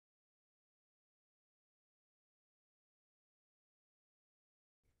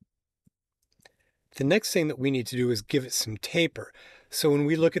The next thing that we need to do is give it some taper. So when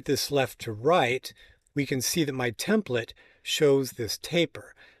we look at this left to right, we can see that my template shows this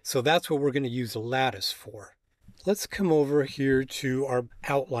taper. So that's what we're going to use a lattice for. Let's come over here to our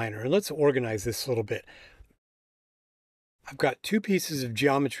outliner and let's organize this a little bit. I've got two pieces of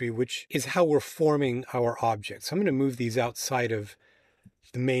geometry, which is how we're forming our objects. I'm going to move these outside of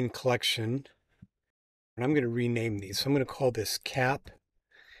the main collection, and I'm going to rename these. So I'm going to call this cap,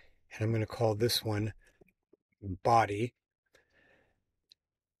 and I'm going to call this one body.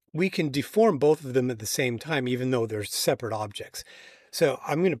 We can deform both of them at the same time, even though they're separate objects. So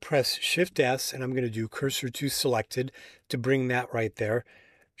I'm going to press Shift S, and I'm going to do cursor to selected to bring that right there.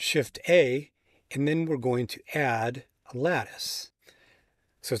 Shift A, and then we're going to add a lattice.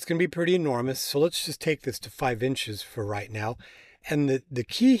 So it's going to be pretty enormous. So let's just take this to 5 inches for right now. And the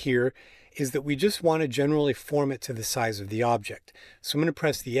key here is that we just want to generally form it to the size of the object. So I'm going to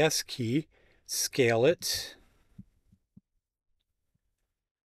press the S key, scale it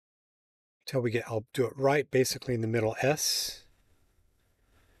until we get, I'll do it right basically in the middle, S,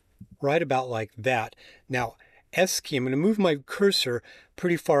 right about like that. Now, S key, I'm going to move my cursor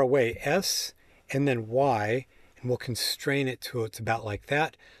pretty far away, S and then Y, and we'll constrain it to it's about like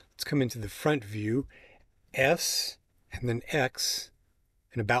that. Let's come into the front view, S, and then X,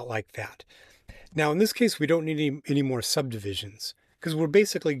 and about like that. Now, in this case, we don't need any more subdivisions because we're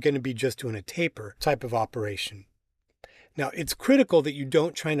basically going to be just doing a taper type of operation. Now, it's critical that you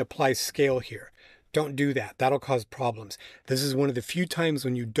don't try and apply scale here. Don't do that. That'll cause problems. This is one of the few times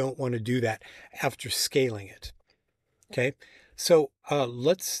when you don't want to do that after scaling it. Okay, so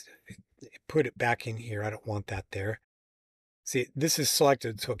let's put it back in here. I don't want that there. See, this is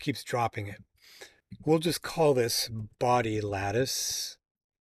selected, so it keeps dropping it. We'll just call this body lattice.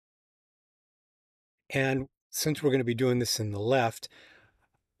 And since we're going to be doing this in the left,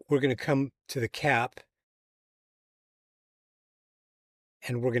 we're going to come to the cap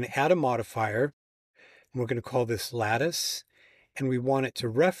and we're going to add a modifier. And we're going to call this lattice, and we want it to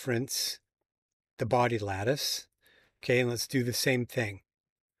reference the body lattice. Okay, and let's do the same thing.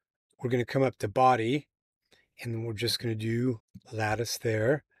 We're going to come up to body, and then we're just going to do lattice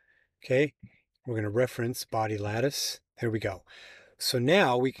there. Okay, we're going to reference body lattice. There we go. So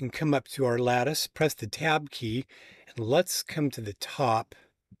now we can come up to our lattice, press the tab key, and let's come to the top,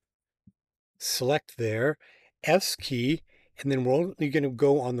 select there, S key, and then we're only going to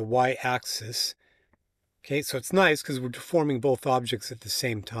go on the Y axis. Okay, so it's nice because we're deforming both objects at the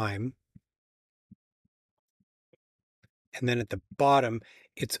same time. And then at the bottom,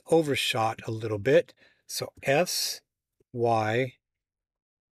 it's overshot a little bit. So S, Y,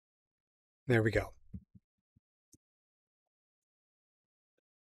 there we go.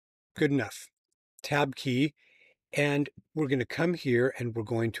 Good enough. Tab key, and we're going to come here and we're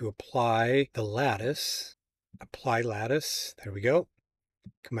going to apply the lattice. Apply lattice, there we go.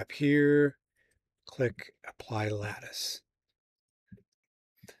 Come up here, click apply lattice.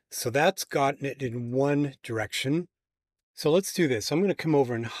 So that's gotten it in one direction. So let's do this. I'm going to come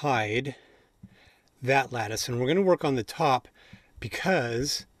over and hide that lattice, and we're going to work on the top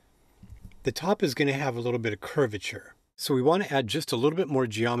because the top is going to have a little bit of curvature. So we want to add just a little bit more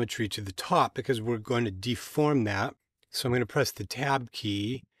geometry to the top because we're going to deform that. So I'm going to press the tab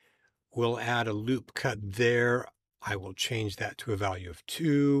key. We'll add a loop cut there. I will change that to a value of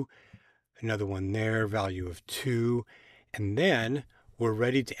 2. Another one there, value of 2. And then we're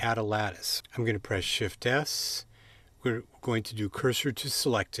ready to add a lattice. I'm going to press Shift S. We're going to do cursor to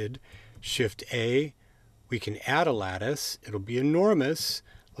selected. Shift A. We can add a lattice. It'll be enormous.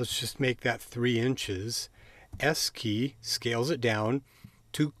 Let's just make that 3 inches. S key scales it down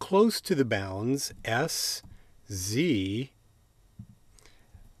to close to the bounds. S, Z,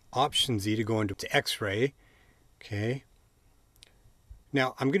 Option Z to go into X-ray. Okay.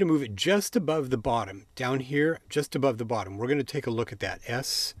 Now I'm going to move it just above the bottom, down here, just above the bottom. We're going to take a look at that.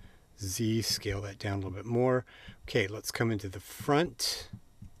 S, Z, scale that down a little bit more. Okay, let's come into the front.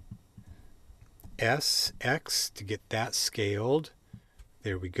 S, X to get that scaled.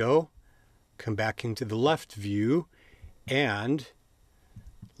 There we go. Come back into the left view and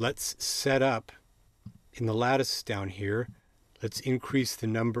let's set up in the lattice down here. Let's increase the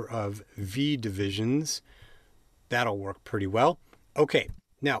number of V divisions. That'll work pretty well. Okay,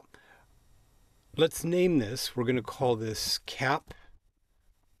 now let's name this. We're going to call this cap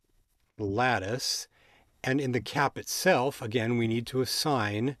lattice. And in the cap itself, again, we need to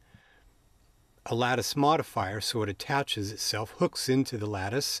assign a lattice modifier so it attaches itself, hooks into the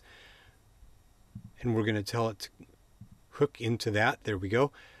lattice. And we're going to tell it to hook into that. There we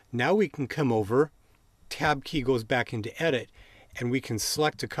go. Now we can come over. Tab key goes back into edit. and we can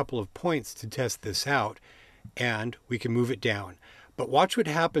select a couple of points to test this out, and we can move it down. But watch what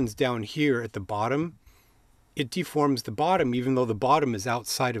happens down here at the bottom. It deforms the bottom even though the bottom is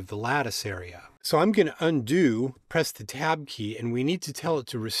outside of the lattice area. So I'm going to undo, press the Tab key, and we need to tell it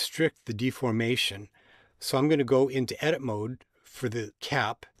to restrict the deformation. So I'm going to go into edit mode for the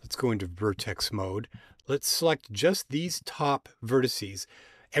cap. Let's go into vertex mode. Let's select just these top vertices.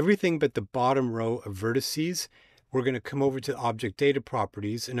 Everything but the bottom row of vertices. We're going to come over to object data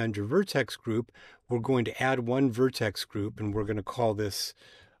properties, and under vertex group, we're going to add one vertex group, and we're going to call this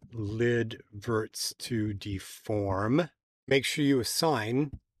lid verts to deform. Make sure you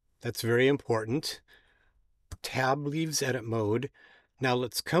assign, that's very important. Tab leaves edit mode. Now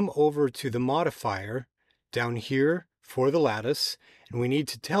let's come over to the modifier down here for the lattice, and we need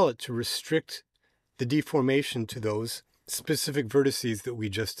to tell it to restrict the deformation to those specific vertices that we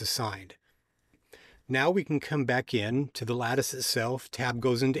just assigned. Now we can come back in to the lattice itself. Tab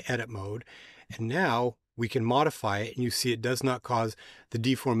goes into edit mode, and now we can modify it, and you see it does not cause the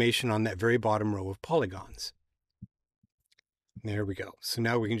deformation on that very bottom row of polygons. There we go. So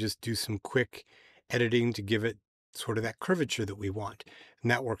now we can just do some quick editing to give it sort of that curvature that we want,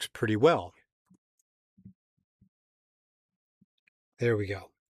 and that works pretty well. There we go.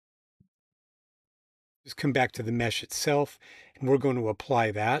 Just come back to the mesh itself, and we're going to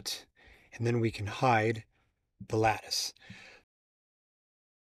apply that, and then we can hide the lattice.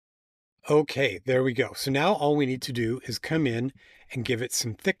 Okay, there we go. So now all we need to do is come in and give it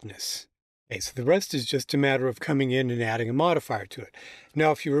some thickness. Okay, so the rest is just a matter of coming in and adding a modifier to it.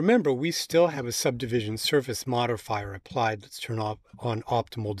 Now, if you remember, we still have a subdivision surface modifier applied. Let's turn off on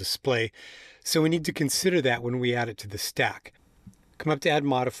optimal display. So we need to consider that when we add it to the stack. Come up to add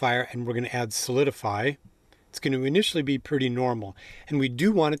modifier, and we're going to add solidify. It's going to initially be pretty normal, and we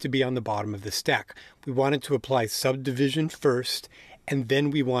do want it to be on the bottom of the stack. We want it to apply subdivision first, and then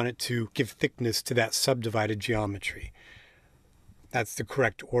we want it to give thickness to that subdivided geometry. That's the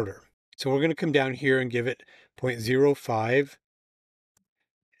correct order. So we're going to come down here and give it 0.05,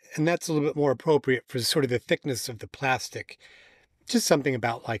 and that's a little bit more appropriate for sort of the thickness of the plastic, just something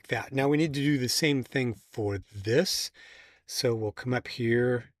about like that. Now we need to do the same thing for this. So we'll come up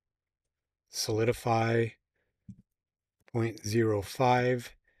here, solidify 0.05,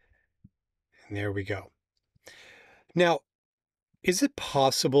 and there we go. Now, is it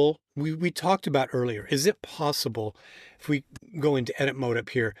possible, we talked about earlier, is it possible if we go into edit mode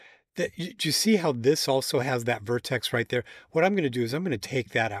up here, that do you see how this also has that vertex right there? What I'm going to do is I'm going to take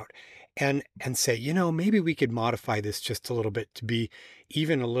that out and say, you know, maybe we could modify this just a little bit to be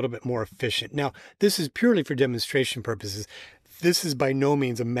even a little bit more efficient. Now, this is purely for demonstration purposes. This is by no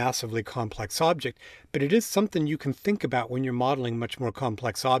means a massively complex object, but it is something you can think about when you're modeling much more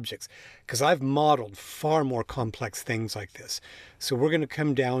complex objects, because I've modeled far more complex things like this. So we're going to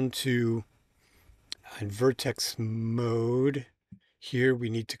come down to vertex mode. Here we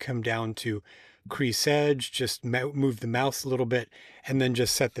need to come down to crease edge, just move the mouse a little bit, and then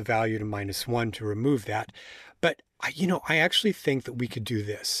just set the value to -1 to remove that. But I actually think that we could do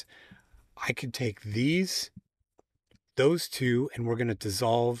this. I could take those two, and we're going to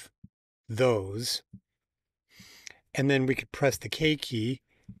dissolve those. And then we could press the K key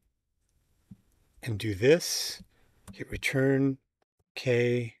and do this, hit return,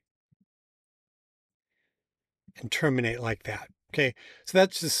 K, and terminate like that. Okay, so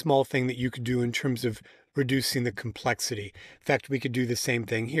that's a small thing that you could do in terms of reducing the complexity. In fact, we could do the same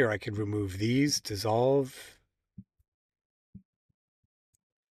thing here. I could remove these, dissolve.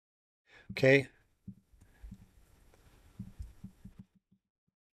 Okay.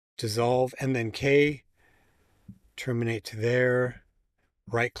 Dissolve, and then K, terminate to there,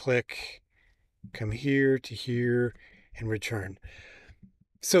 right click, come here to here, and return.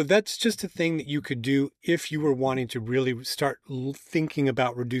 So that's just a thing that you could do if you were wanting to really start thinking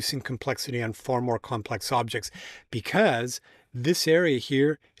about reducing complexity on far more complex objects, because this area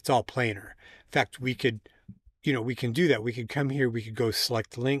here, it's all planar. In fact, we could, we can do that. We could come here, we could go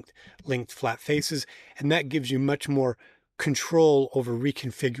select linked flat faces, and that gives you much more control over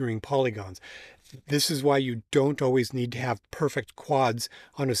reconfiguring polygons. This is why you don't always need to have perfect quads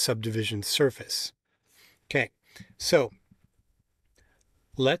on a subdivision surface. Okay, so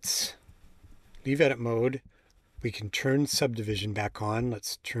let's leave edit mode. We can turn subdivision back on.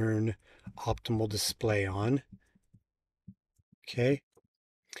 Let's turn optimal display on. Okay.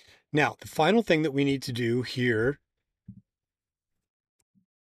 Now, the final thing that we need to do here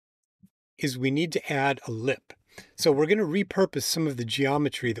is we need to add a lip. So we're going to repurpose some of the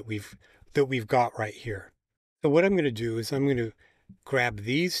geometry that we've got right here. So what I'm going to do is I'm going to grab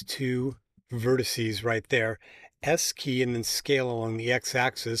these two vertices right there, S key and then scale along the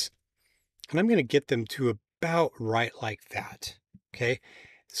x-axis. And I'm going to get them to about right like that. Okay,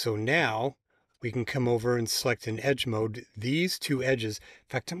 so now we can come over and select in edge mode these two edges. In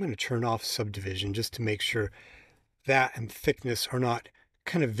fact, I'm going to turn off subdivision just to make sure that and thickness are not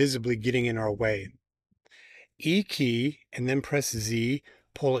kind of visibly getting in our way. E key and then press Z,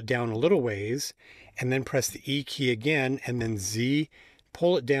 pull it down a little ways, and then press the E key again and then Z,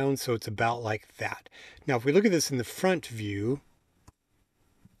 pull it down so it's about like that. Now if we look at this in the front view,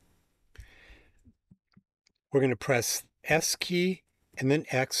 we're going to press S key and then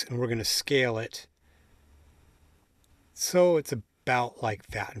X, and we're going to scale it so it's about like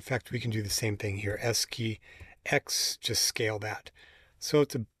that. In fact, we can do the same thing here. S key, X, just scale that. So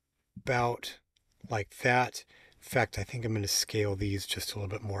it's about like that. In fact, I think I'm going to scale these just a little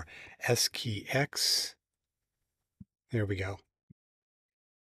bit more. S key, X. There we go.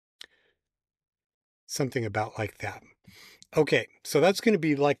 Something about like that. Okay, so that's going to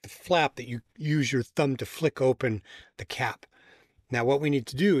be like the flap that you use your thumb to flick open the cap. Now what we need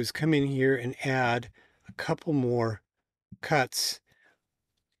to do is come in here and add a couple more cuts.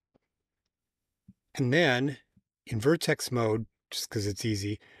 And then in vertex mode, just because it's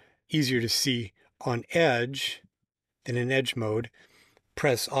easier to see on edge than in edge mode,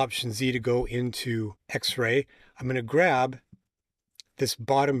 press Option Z to go into X-ray. I'm going to grab this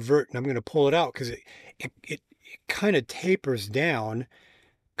bottom vert and I'm going to pull it out because it kind of tapers down,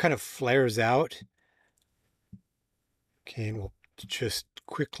 kind of flares out. Okay, and we'll just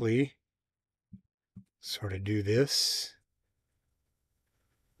quickly sort of do this.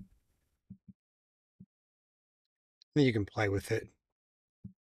 Then you can play with it.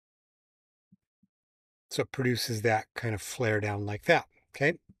 So it produces that kind of flare down like that.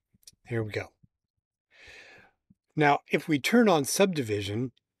 Okay, here we go. Now, if we turn on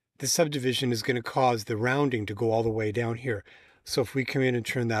subdivision, the subdivision is going to cause the rounding to go all the way down here. So if we come in and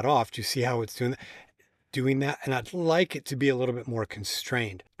turn that off, do you see how it's doing that? And I'd like it to be a little bit more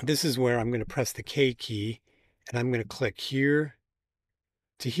constrained. This is where I'm going to press the K key and I'm going to click here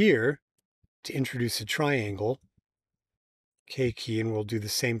to introduce a triangle. K key, and we'll do the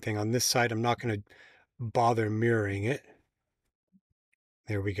same thing on this side. I'm not going to bother mirroring it.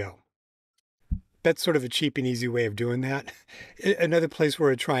 There we go. That's sort of a cheap and easy way of doing that. Another place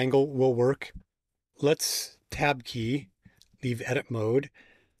where a triangle will work. Let's tab key, leave edit mode,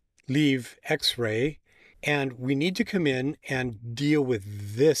 leave X-ray, and we need to come in and deal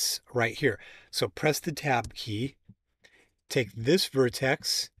with this right here. So press the tab key, take this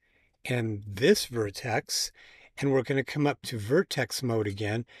vertex and this vertex, and we're going to come up to vertex mode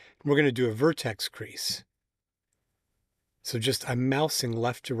again. We're going to do a vertex crease. So just I'm mousing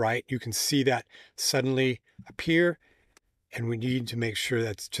left to right. You can see that suddenly appear, and we need to make sure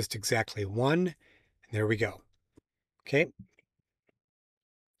that's just exactly one. And there we go. Okay.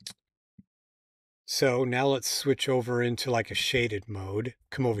 So now let's switch over into like a shaded mode.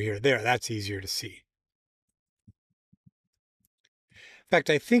 Come over here. There, that's easier to see. In fact,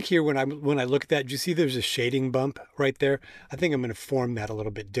 I think here when I look at that, do you see there's a shading bump right there? I think I'm going to form that a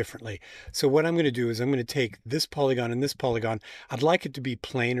little bit differently. So what I'm going to do is I'm going to take this polygon and this polygon. I'd like it to be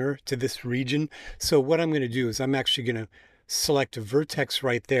planar to this region. So what I'm going to do is I'm actually going to select a vertex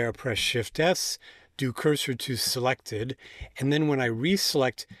right there, press Shift S, do cursor to selected, and then when I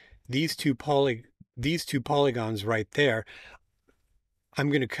reselect these two polygons right there, I'm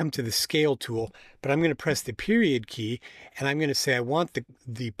going to come to the scale tool, but I'm going to press the period key and I'm going to say I want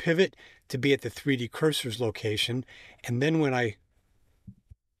the pivot to be at the 3D cursor's location. And then when I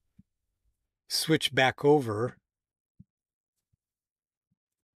switch back over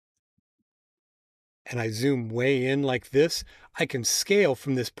and I zoom way in like this, I can scale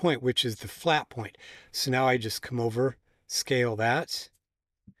from this point, which is the flat point. So now I just come over, scale that,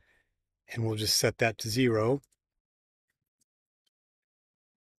 and we'll just set that to 0.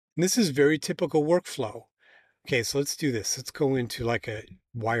 And this is very typical workflow. Okay, so let's do this. Let's go into like a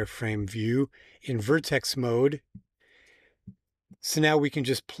wireframe view in vertex mode. So now we can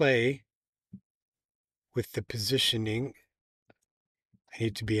just play with the positioning. I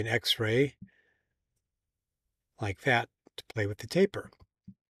need to be an X-ray like that to play with the taper.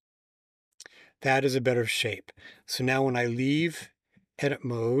 That is a better shape. So now when I leave edit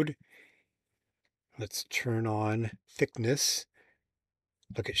mode, let's turn on thickness,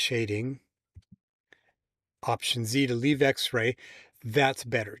 look at shading, Option Z to leave X-ray, that's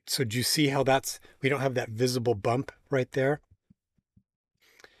better. So do you see how we don't have that visible bump right there?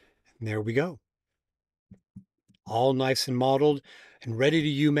 And there we go. All nice and modeled and ready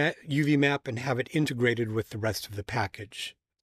to UV map and have it integrated with the rest of the package.